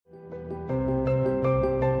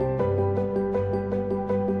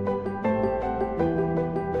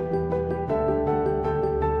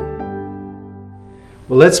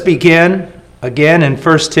Well, let's begin again in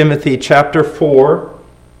 1 Timothy chapter 4,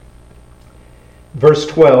 verse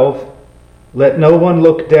 12. Let no one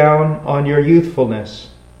look down on your youthfulness,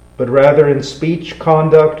 but rather in speech,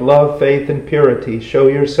 conduct, love, faith, and purity, show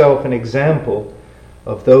yourself an example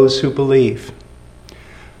of those who believe.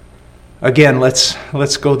 Again, let's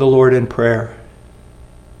go to the Lord in prayer.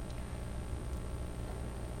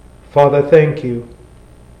 Father, thank you.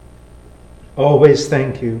 Always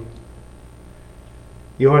thank you.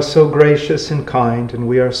 You are so gracious and kind, and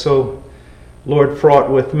we are so, Lord,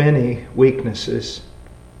 fraught with many weaknesses.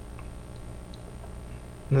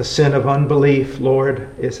 And the sin of unbelief,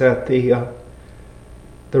 Lord, is at the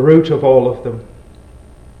root of all of them.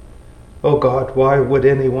 Oh God, why would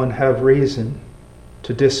anyone have reason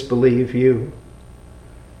to disbelieve you?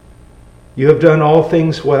 You have done all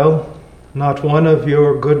things well. Not one of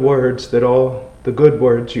your good words, that all the good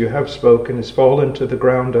words you have spoken, has fallen to the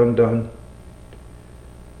ground undone.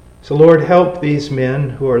 So Lord, help these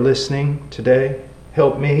men who are listening today.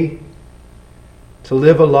 Help me to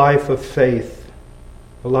live a life of faith,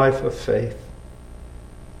 a life of faith.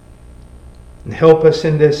 And help us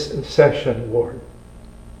in this session, Lord,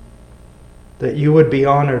 that you would be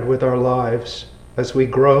honored with our lives as we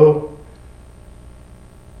grow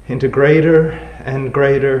into greater and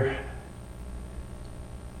greater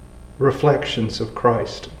reflections of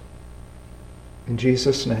Christ. In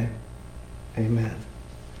Jesus' name, amen.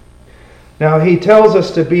 Now, he tells us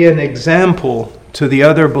to be an example to the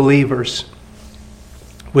other believers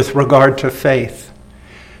with regard to faith.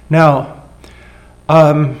 Now,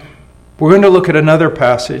 we're going to look at another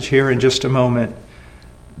passage here in just a moment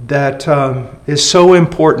that is so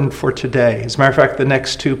important for today. As a matter of fact, the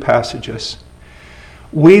next two passages.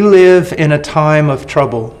 We live in a time of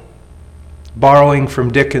trouble. Borrowing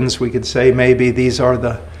from Dickens, we could say maybe these are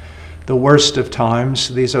the worst of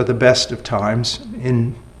times. These are the best of times.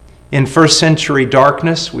 In first century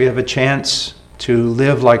darkness, we have a chance to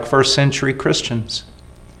live like first century Christians.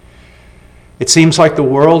 It seems like the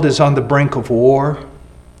world is on the brink of war,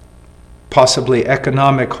 possibly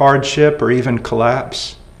economic hardship or even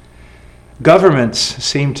collapse. Governments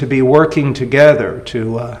seem to be working together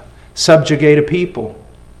to subjugate a people.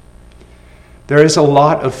 There is a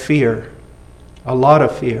lot of fear, a lot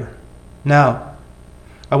of fear. Now,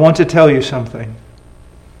 I want to tell you something.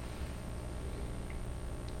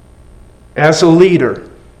 As a leader,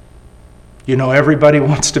 you know everybody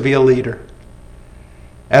wants to be a leader.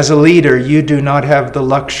 As a leader, you do not have the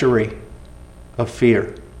luxury of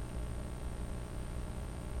fear.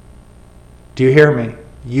 Do you hear me?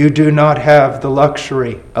 You do not have the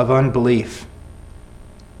luxury of unbelief.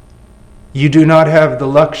 You do not have the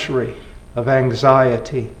luxury of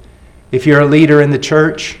anxiety. If you're a leader in the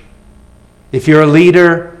church, if you're a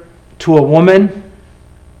leader to a woman,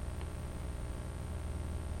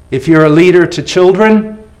 if you're a leader to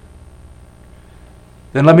children,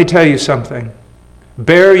 then let me tell you something.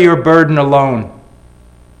 Bear your burden alone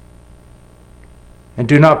and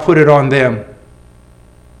do not put it on them.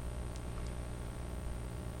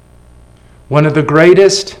 One of the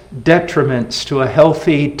greatest detriments to a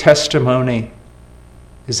healthy testimony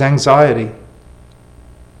is anxiety,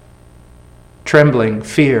 trembling,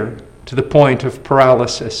 fear, to the point of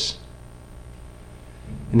paralysis.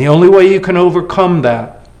 And the only way you can overcome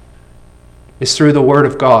that is through the Word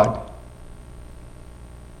of God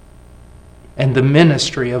and the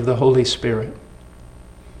ministry of the Holy Spirit.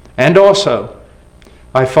 And also,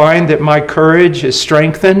 I find that my courage is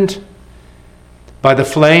strengthened by the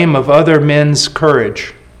flame of other men's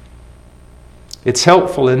courage. It's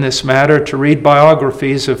helpful in this matter to read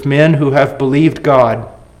biographies of men who have believed God,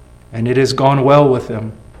 and it has gone well with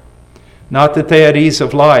them. Not that they had ease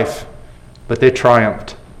of life, but they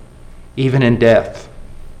triumphed, even in death.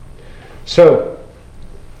 So,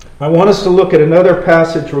 I want us to look at another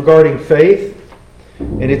passage regarding faith,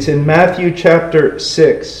 and it's in Matthew chapter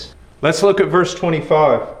 6. Let's look at verse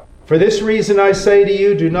 25. For this reason I say to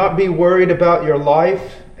you, do not be worried about your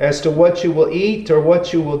life as to what you will eat or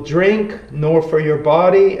what you will drink, nor for your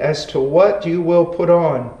body as to what you will put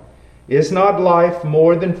on. Is not life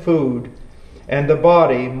more than food, and the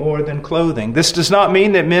body more than clothing? This does not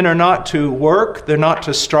mean that men are not to work, they're not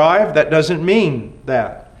to strive. That doesn't mean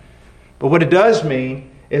that. But what it does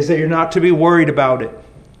mean is that you're not to be worried about it.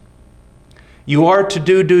 You are to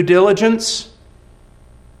do due diligence.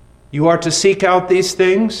 You are to seek out these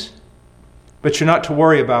things, but you're not to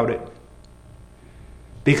worry about it.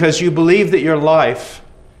 Because you believe that your life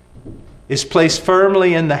is placed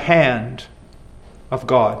firmly in the hand of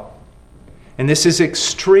God. And this is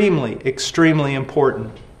extremely, extremely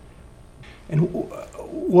important. And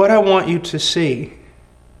what I want you to see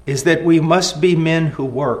is that we must be men who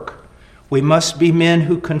work. We must be men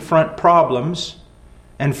who confront problems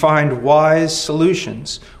and find wise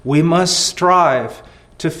solutions. We must strive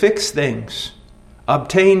to fix things,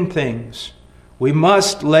 obtain things. We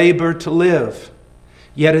must labor to live.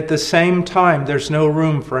 Yet at the same time, there's no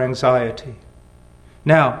room for anxiety.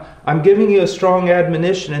 Now, I'm giving you a strong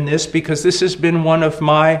admonition in this because this has been one of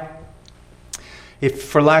my, if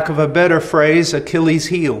for lack of a better phrase, Achilles'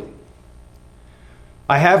 heel.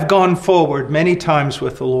 I have gone forward many times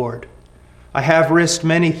with the Lord. I have risked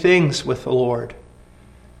many things with the Lord.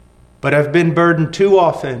 But I've been burdened too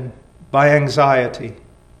often by anxiety,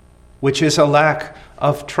 which is a lack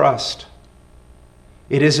of trust.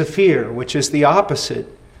 It is a fear, which is the opposite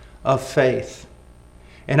of faith.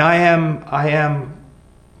 And I am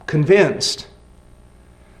convinced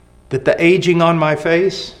that the aging on my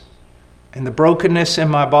face and the brokenness in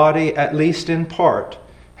my body, at least in part,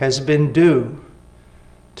 has been due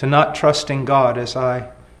to not trusting God as I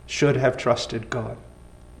should have trusted God.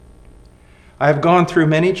 I have gone through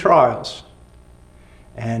many trials,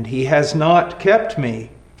 and He has not kept me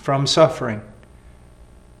from suffering,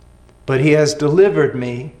 but He has delivered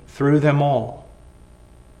me through them all.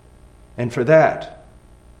 And for that,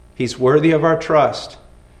 He's worthy of our trust.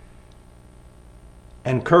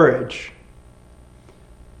 And courage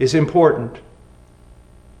is important,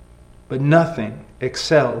 but nothing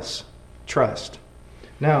excels trust.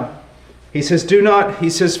 Now, he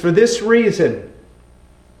says, for this reason,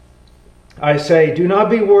 I say, do not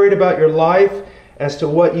be worried about your life as to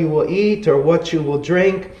what you will eat or what you will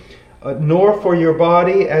drink, nor for your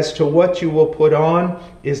body as to what you will put on.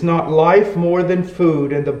 Is not life more than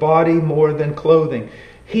food and the body more than clothing?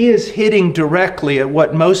 He is hitting directly at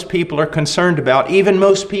what most people are concerned about. Even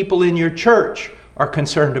most people in your church are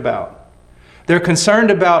concerned about. They're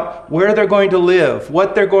concerned about where they're going to live,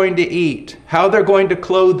 what they're going to eat, how they're going to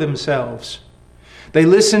clothe themselves. They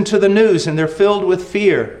listen to the news and they're filled with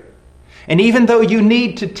fear. And even though you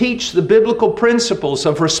need to teach the biblical principles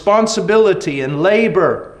of responsibility and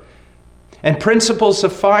labor and principles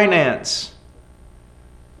of finance,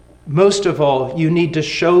 most of all, you need to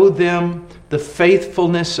show them the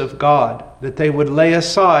faithfulness of God, that they would lay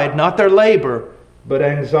aside not their labor, but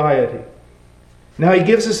anxiety. Now he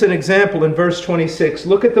gives us an example in verse 26.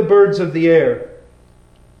 Look at the birds of the air,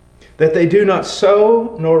 that they do not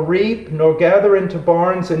sow, nor reap, nor gather into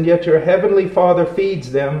barns, and yet your heavenly Father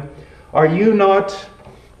feeds them. Are you not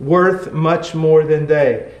worth much more than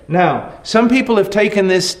they? Now, some people have taken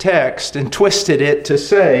this text and twisted it to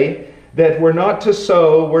say that we're not to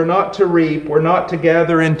sow, we're not to reap, we're not to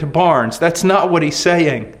gather into barns. That's not what he's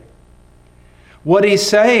saying. What he's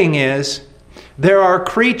saying is there are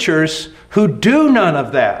creatures who do none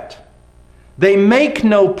of that. They make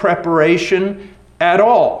no preparation at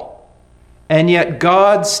all. And yet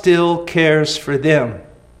God still cares for them.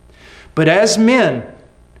 But as men,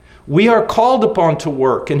 we are called upon to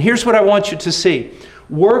work. And here's what I want you to see.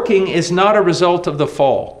 Working is not a result of the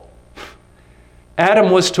fall.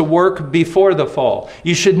 Adam was to work before the fall.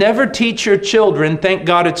 You should never teach your children, thank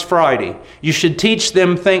God it's Friday. You should teach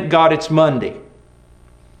them, thank God it's Monday.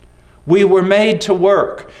 We were made to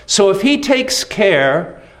work. So if He takes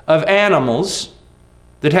care of animals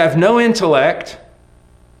that have no intellect,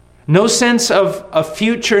 no sense of a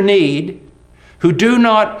future need, who do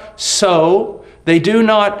not sow, they do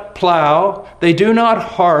not plow, they do not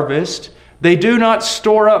harvest, they do not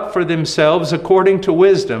store up for themselves according to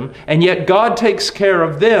wisdom, and yet God takes care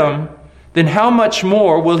of them, then how much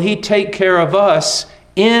more will He take care of us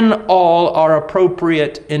in all our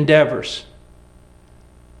appropriate endeavors?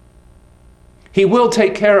 He will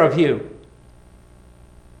take care of you.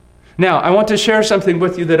 Now, I want to share something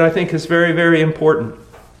with you that I think is very, very important.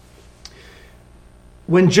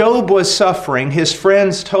 When Job was suffering, his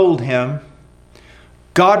friends told him,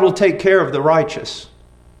 God will take care of the righteous.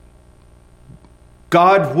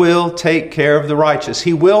 God will take care of the righteous.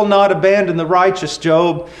 He will not abandon the righteous,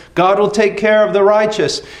 Job. God will take care of the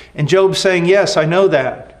righteous. And Job's saying, yes, I know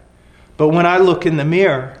that. But when I look in the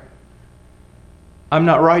mirror, I'm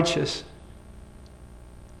not righteous.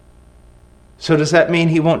 So does that mean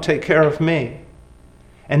He won't take care of me?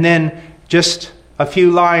 And then just a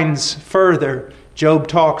few lines further, Job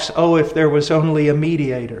talks, oh, if there was only a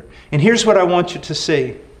mediator. And here's what I want you to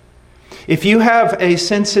see. If you have a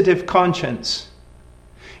sensitive conscience,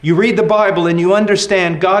 you read the Bible and you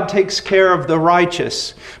understand God takes care of the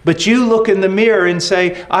righteous, but you look in the mirror and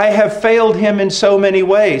say, I have failed Him in so many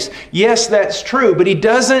ways. Yes, that's true, but He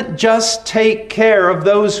doesn't just take care of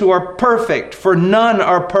those who are perfect, for none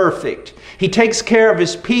are perfect. He takes care of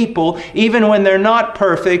His people even when they're not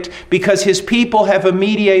perfect, because His people have a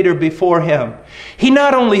mediator before Him. He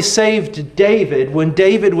not only saved David when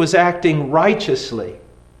David was acting righteously,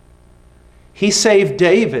 He saved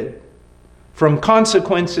David from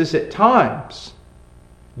consequences at times,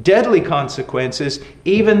 deadly consequences,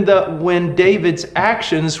 even when David's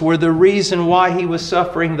actions were the reason why he was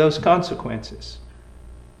suffering those consequences.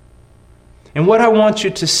 And what I want you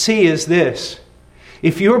to see is this.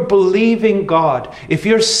 If you're believing God, if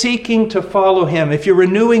you're seeking to follow Him, if you're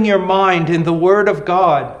renewing your mind in the Word of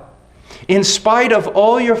God, in spite of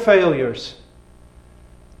all your failures,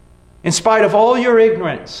 in spite of all your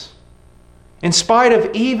ignorance, in spite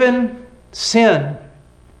of even sin,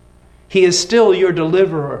 He is still your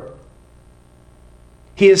deliverer.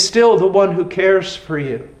 He is still the one who cares for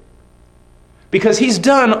you. Because He's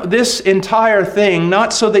done this entire thing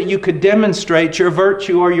not so that you could demonstrate your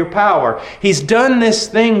virtue or your power. He's done this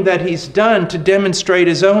thing that He's done to demonstrate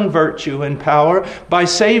His own virtue and power by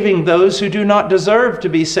saving those who do not deserve to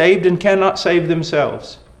be saved and cannot save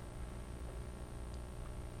themselves.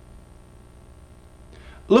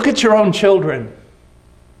 Look at your own children.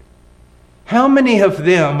 How many of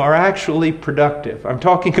them are actually productive? I'm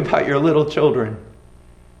talking about your little children.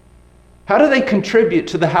 How do they contribute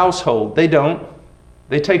to the household? They don't.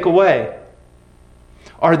 They take away.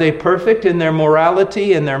 Are they perfect in their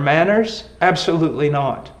morality and their manners? Absolutely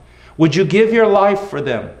not. Would you give your life for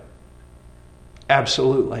them?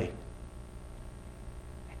 Absolutely.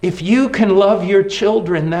 If you can love your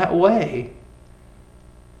children that way,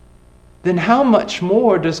 then how much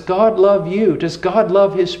more does God love you? Does God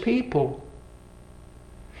love His people?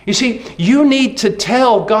 You see, you need to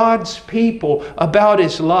tell God's people about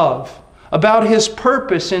His love, about His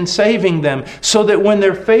purpose in saving them, so that when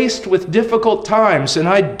they're faced with difficult times, and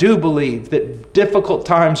I do believe that difficult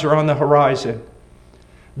times are on the horizon,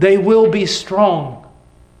 they will be strong.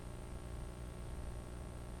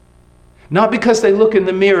 Not because they look in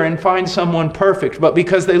the mirror and find someone perfect, but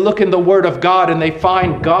because they look in the Word of God and they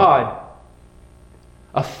find God,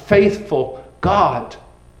 a faithful God.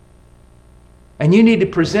 And you need to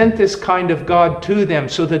present this kind of God to them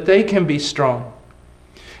so that they can be strong.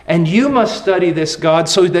 And you must study this God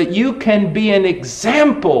so that you can be an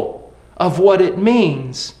example of what it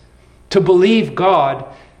means to believe God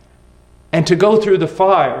and to go through the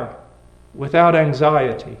fire without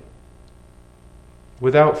anxiety,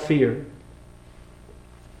 without fear.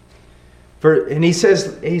 And he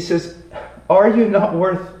says, are you not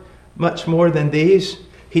worth much more than these?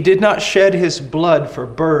 He did not shed His blood for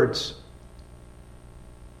birds.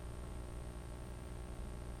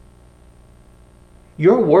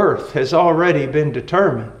 Your worth has already been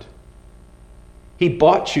determined. He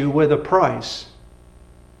bought you with a price,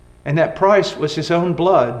 and that price was His own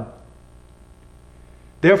blood.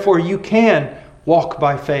 Therefore, you can walk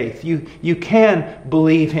by faith. You can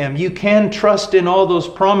believe Him. You can trust in all those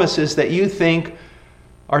promises that you think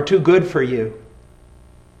are too good for you.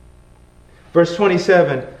 Verse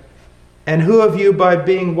 27, and who of you by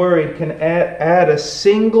being worried can add a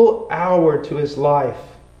single hour to his life?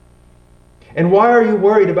 And why are you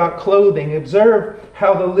worried about clothing? Observe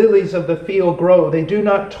how the lilies of the field grow. They do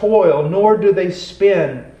not toil, nor do they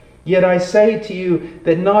spin. Yet I say to you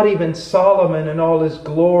that not even Solomon in all his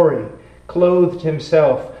glory clothed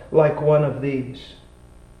himself like one of these.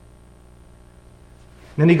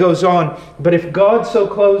 Then he goes on, but if God so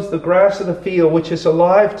clothes the grass of the field, which is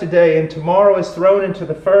alive today and tomorrow is thrown into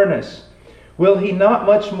the furnace, will He not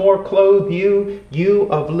much more clothe you,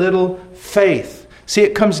 you of little faith? See,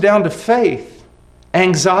 it comes down to faith.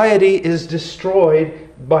 Anxiety is destroyed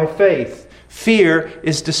by faith. Fear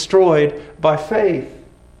is destroyed by faith.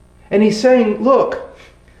 And He's saying, look,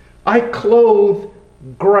 I clothe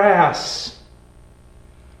grass.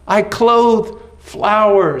 I clothe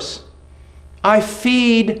flowers. I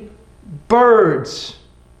feed birds.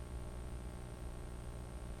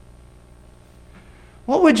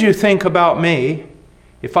 What would you think about me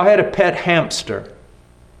if I had a pet hamster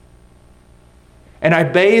and I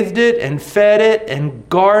bathed it and fed it and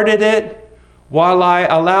guarded it while I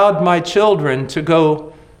allowed my children to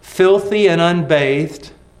go filthy and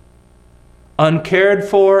unbathed, uncared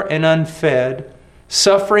for and unfed,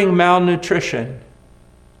 suffering malnutrition?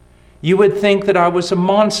 You would think that I was a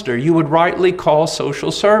monster. You would rightly call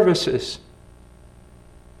social services.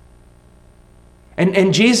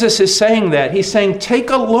 And Jesus is saying that. He's saying, take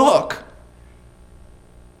a look.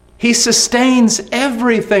 He sustains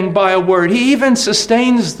everything by a word. He even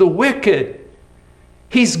sustains the wicked.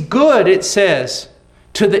 He's good, it says.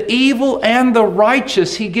 To the evil and the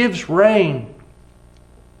righteous, He gives rain.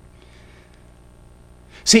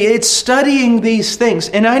 See, it's studying these things.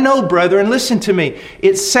 And I know, brethren, listen to me.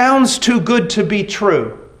 It sounds too good to be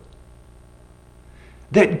true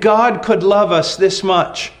that God could love us this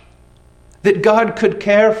much, that God could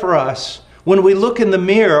care for us. When we look in the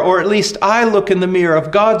mirror, or at least I look in the mirror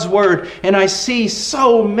of God's Word, and I see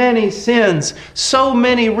so many sins, so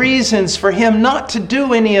many reasons for Him not to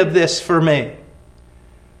do any of this for me.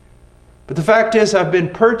 But the fact is, I've been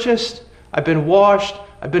purchased, I've been washed,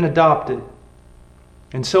 I've been adopted.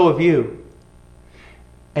 And so have you.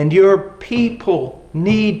 And your people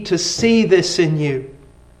need to see this in you.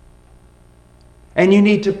 And you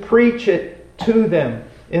need to preach it to them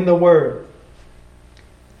in the Word.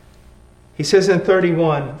 He says in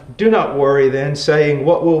 31, "Do not worry then, saying,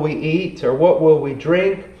 'What will we eat?' or 'What will we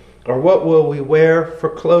drink?' or 'What will we wear for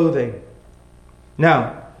clothing?'"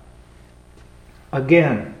 Now,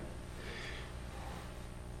 again,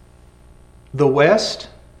 the West,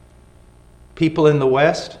 people in the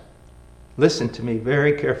West, listen to me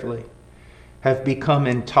very carefully, have become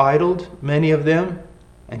entitled, many of them,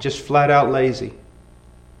 and just flat out lazy.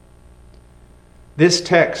 This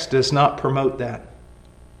text does not promote that.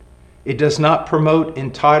 It does not promote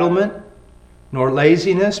entitlement nor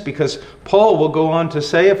laziness, because Paul will go on to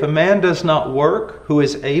say if a man does not work who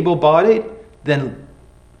is able-bodied, then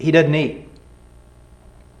he doesn't eat.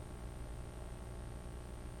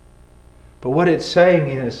 But what it's saying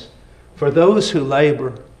is, for those who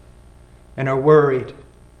labor and are worried,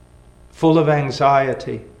 full of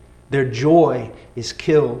anxiety, their joy is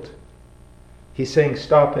killed. He's saying,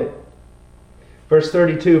 stop it. Verse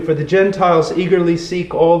 32, "For the Gentiles eagerly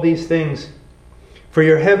seek all these things, for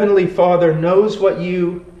your heavenly Father knows that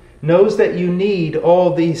you need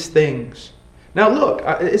all these things." Now look,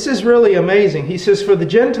 this is really amazing. He says, for the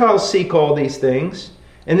Gentiles seek all these things.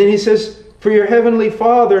 And then he says, for your heavenly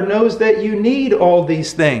Father knows that you need all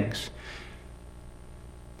these things.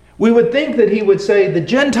 We would think that he would say, the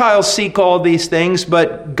Gentiles seek all these things,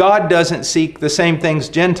 but God doesn't seek the same things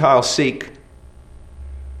Gentiles seek.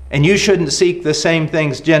 And you shouldn't seek the same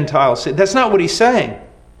things Gentiles seek. That's not what he's saying.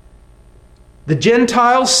 The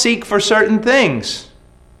Gentiles seek for certain things.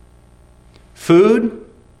 Food,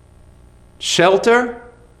 shelter,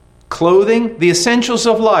 clothing, the essentials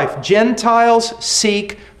of life. Gentiles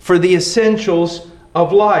seek for the essentials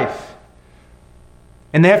of life.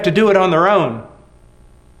 And they have to do it on their own.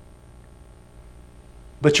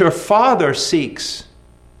 But your Father seeks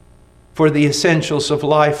for the essentials of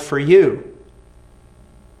life for you,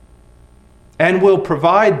 and will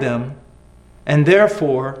provide them. And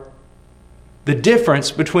therefore, the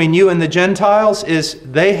difference between you and the Gentiles is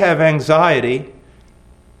they have anxiety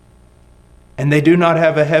and they do not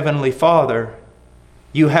have a heavenly Father.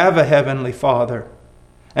 You have a heavenly Father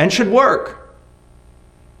and should work,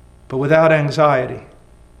 but without anxiety.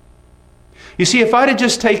 You see, if I'd have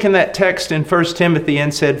just taken that text in 1 Timothy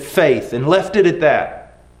and said faith and left it at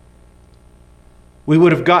that, we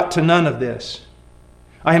would have got to none of this.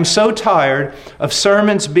 I am so tired of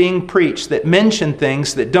sermons being preached that mention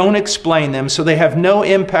things that don't explain them, so they have no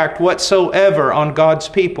impact whatsoever on God's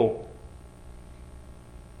people.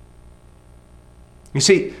 You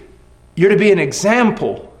see, you're to be an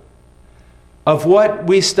example of what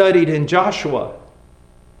we studied in Joshua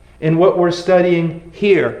and what we're studying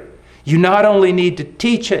here. You not only need to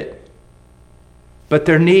teach it, but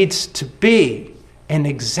there needs to be an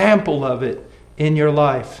example of it in your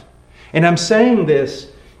life. And I'm saying this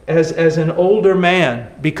as an older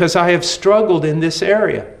man because I have struggled in this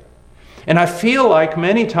area. And I feel like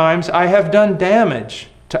many times I have done damage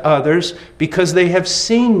to others because they have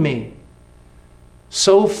seen me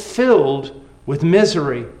so filled with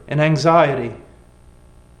misery and anxiety.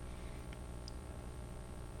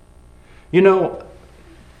 You know,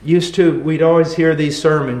 we'd always hear these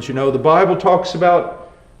sermons, the Bible talks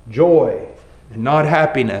about joy and not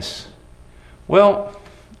happiness. Well,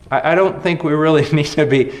 I don't think we really need to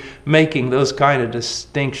be making those kind of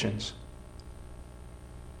distinctions.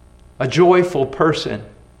 A joyful person,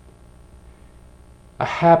 a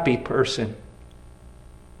happy person.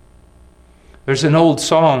 There's an old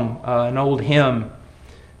song, an old hymn.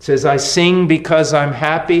 It says, "I sing because I'm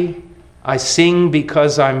happy. I sing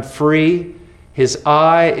because I'm free. His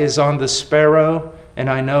eye is on the sparrow, and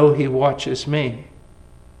I know He watches me."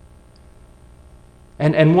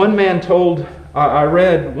 And one man I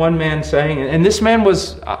read one man saying, and this man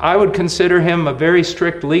I would consider him a very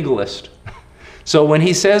strict legalist. So when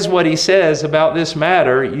he says what he says about this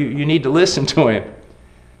matter, you need to listen to him.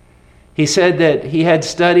 He said that he had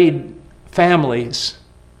studied families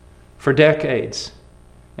for decades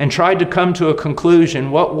and tried to come to a conclusion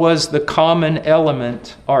what was the common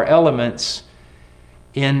element or elements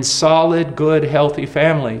in solid, good, healthy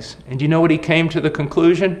families. And you know what he came to the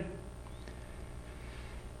conclusion?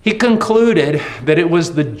 He concluded that it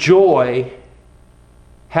was the joy,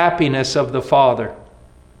 happiness of the Father.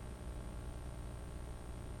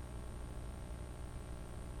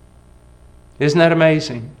 Isn't that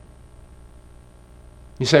amazing?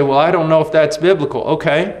 You say, well, I don't know if that's biblical.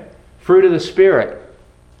 Okay. Fruit of the Spirit.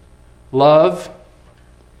 Love,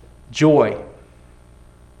 joy.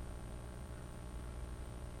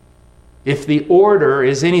 If the order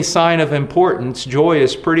is any sign of importance, joy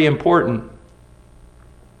is pretty important.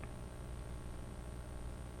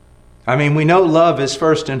 I mean, we know love is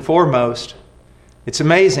first and foremost. It's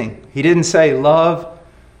amazing. He didn't say love,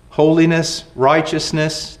 holiness,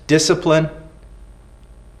 righteousness, discipline.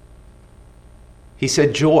 He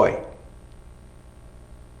said joy.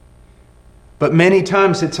 But many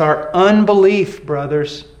times it's our unbelief,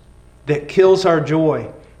 brothers, that kills our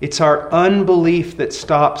joy. It's our unbelief that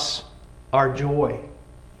stops our joy.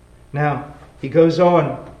 Now, he goes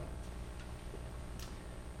on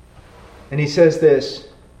and he says this.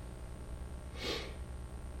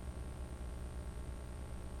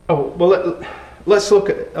 Oh, well, let's look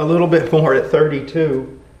a little bit more at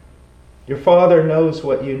 32. Your Father knows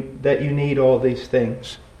that you need all these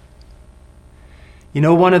things. You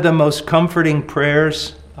know, one of the most comforting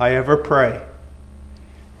prayers I ever pray.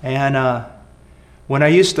 And when I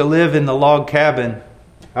used to live in the log cabin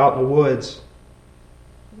out in the woods,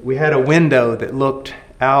 we had a window that looked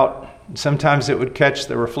out. Sometimes it would catch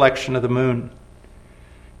the reflection of the moon.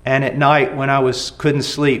 And at night when I couldn't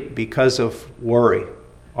sleep because of worry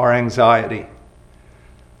or anxiety,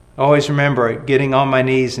 I always remember getting on my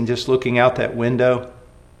knees and just looking out that window,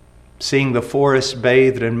 seeing the forest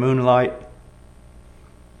bathed in moonlight.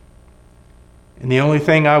 And the only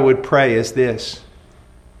thing I would pray is this: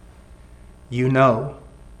 you know.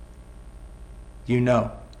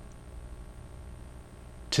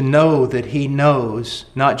 To know that He knows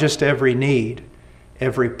not just every need,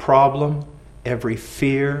 every problem, every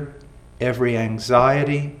fear, every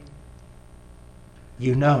anxiety.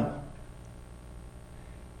 You know.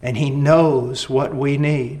 And He knows what we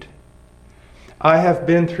need. I have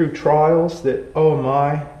been through trials that, oh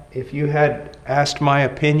my, if you had asked my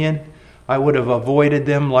opinion, I would have avoided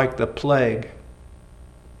them like the plague.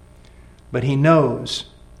 But He knows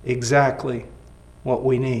exactly what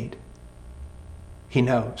we need. He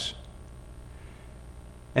knows.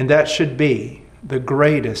 And that should be the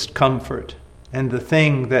greatest comfort and the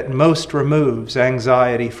thing that most removes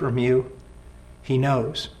anxiety from you. He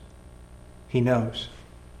knows. He knows.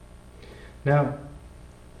 Now,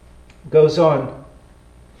 goes on.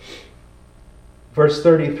 Verse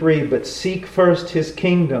 33, but seek first His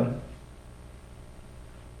kingdom.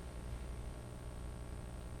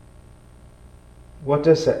 What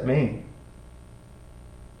does that mean?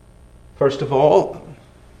 First of all,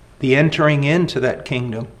 the entering into that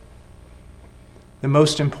kingdom. The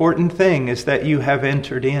most important thing is that you have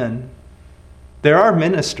entered in. There are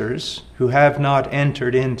ministers who have not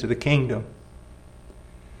entered into the kingdom.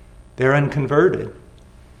 They're unconverted.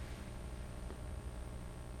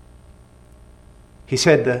 He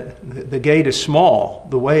said the gate is small,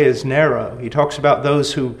 the way is narrow. He talks about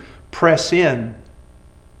those who press in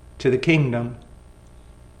to the kingdom.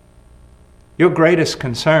 Your greatest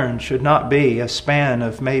concern should not be a span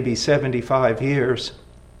of maybe 75 years.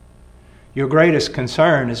 Your greatest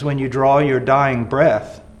concern is when you draw your dying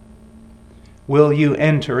breath. Will you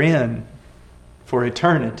enter in for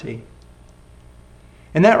eternity?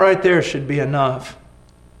 And that right there should be enough.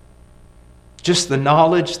 Just the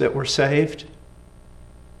knowledge that we're saved.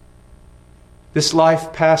 This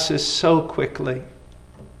life passes so quickly.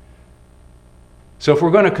 So if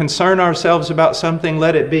we're going to concern ourselves about something,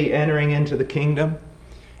 let it be entering into the kingdom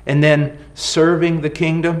and then serving the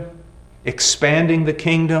kingdom, expanding the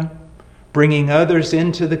kingdom, bringing others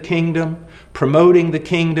into the kingdom, promoting the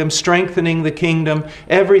kingdom, strengthening the kingdom,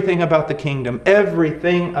 everything about the kingdom,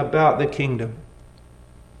 everything about the kingdom.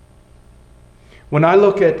 When I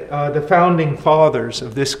look at the founding fathers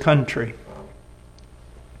of this country,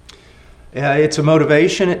 it's a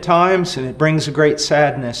motivation at times and it brings a great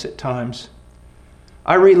sadness at times.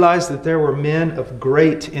 I realize that there were men of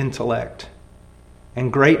great intellect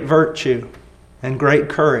and great virtue and great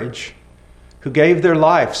courage who gave their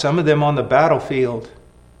life, some of them on the battlefield,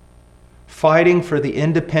 fighting for the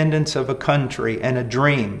independence of a country and a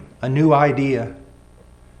dream, a new idea,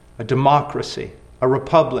 a democracy, a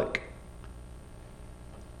republic.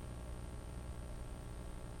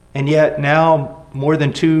 And yet now more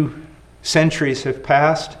than 2 centuries have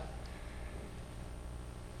passed,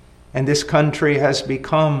 and this country has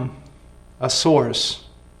become a source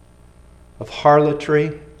of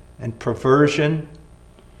harlotry and perversion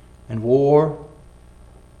and war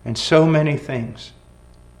and so many things.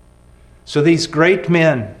 So these great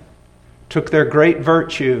men took their great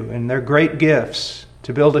virtue and their great gifts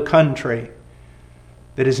to build a country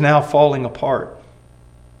that is now falling apart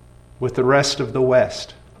with the rest of the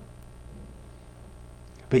West.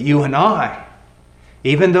 But you and I,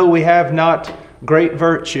 even though we have not great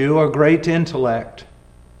virtue or great intellect,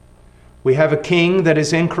 we have a king that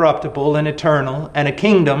is incorruptible and eternal, and a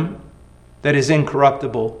kingdom that is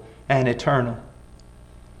incorruptible and eternal.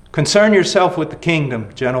 Concern yourself with the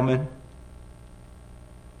kingdom, gentlemen.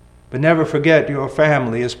 But never forget your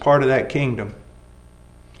family is part of that kingdom.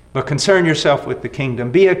 But concern yourself with the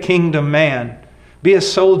kingdom. Be a kingdom man. Be a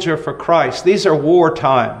soldier for Christ. These are war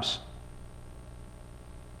times.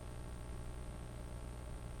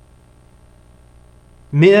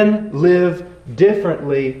 Men live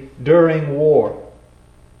differently during war.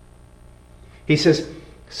 He says,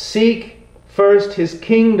 seek first His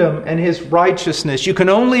kingdom and His righteousness. You can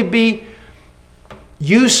only be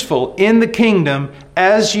useful in the kingdom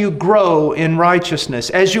as you grow in righteousness,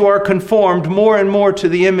 as you are conformed more and more to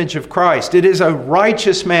the image of Christ. It is a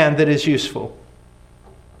righteous man that is useful.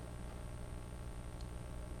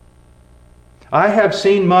 I have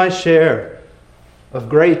seen my share of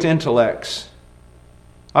great intellects.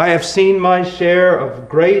 I have seen my share of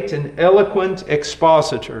great and eloquent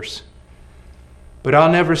expositors. But I'll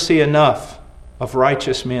never see enough of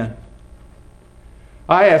righteous men.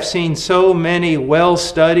 I have seen so many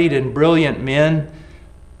well-studied and brilliant men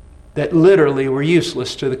that literally were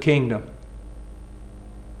useless to the kingdom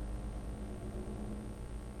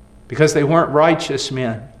because they weren't righteous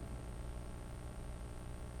men.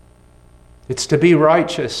 It's to be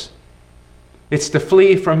righteous. It's to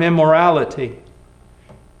flee from immorality.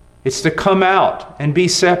 It's to come out and be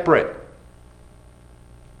separate.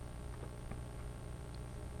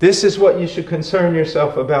 This is what you should concern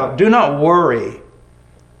yourself about. Do not worry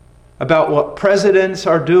about what presidents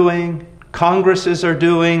are doing, congresses are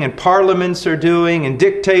doing, and parliaments are doing, and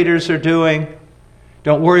dictators are doing.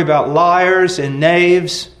 Don't worry about liars and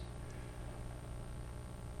knaves.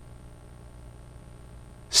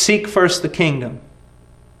 Seek first the kingdom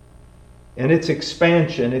and its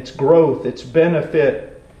expansion, its growth, its benefit.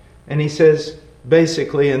 And he says,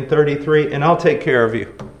 basically in 33, and I'll take care of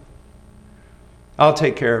you. I'll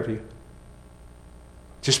take care of you.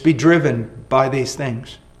 Just be driven by these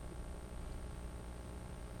things.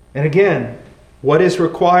 And again, what is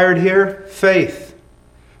required here? Faith.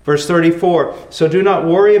 Verse 34, so do not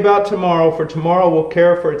worry about tomorrow, for tomorrow will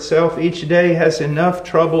care for itself. Each day has enough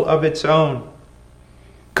trouble of its own.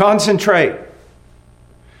 Concentrate.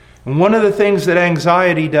 And one of the things that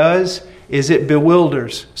anxiety does is it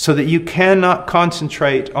bewilders so that you cannot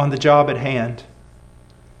concentrate on the job at hand.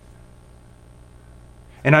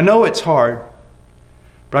 And I know it's hard,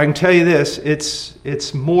 but I can tell you this,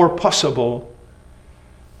 it's more possible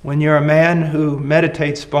when you're a man who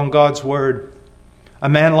meditates upon God's Word. A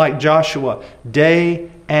man like Joshua, day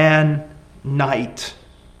and night,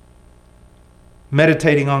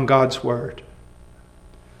 meditating on God's Word.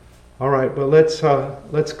 All right, but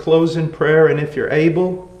let's close in prayer, and if you're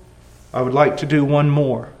able, I would like to do one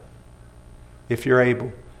more, if you're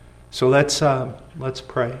able. So let's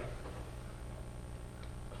pray.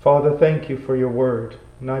 Father, thank you for your Word,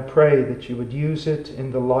 and I pray that you would use it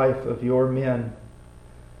in the life of your men.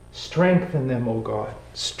 Strengthen them, O God.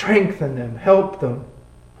 Strengthen them. Help them.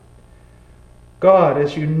 God,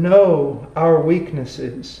 as you know our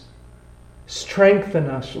weaknesses, strengthen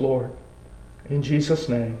us, Lord. In Jesus'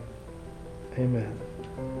 name, amen.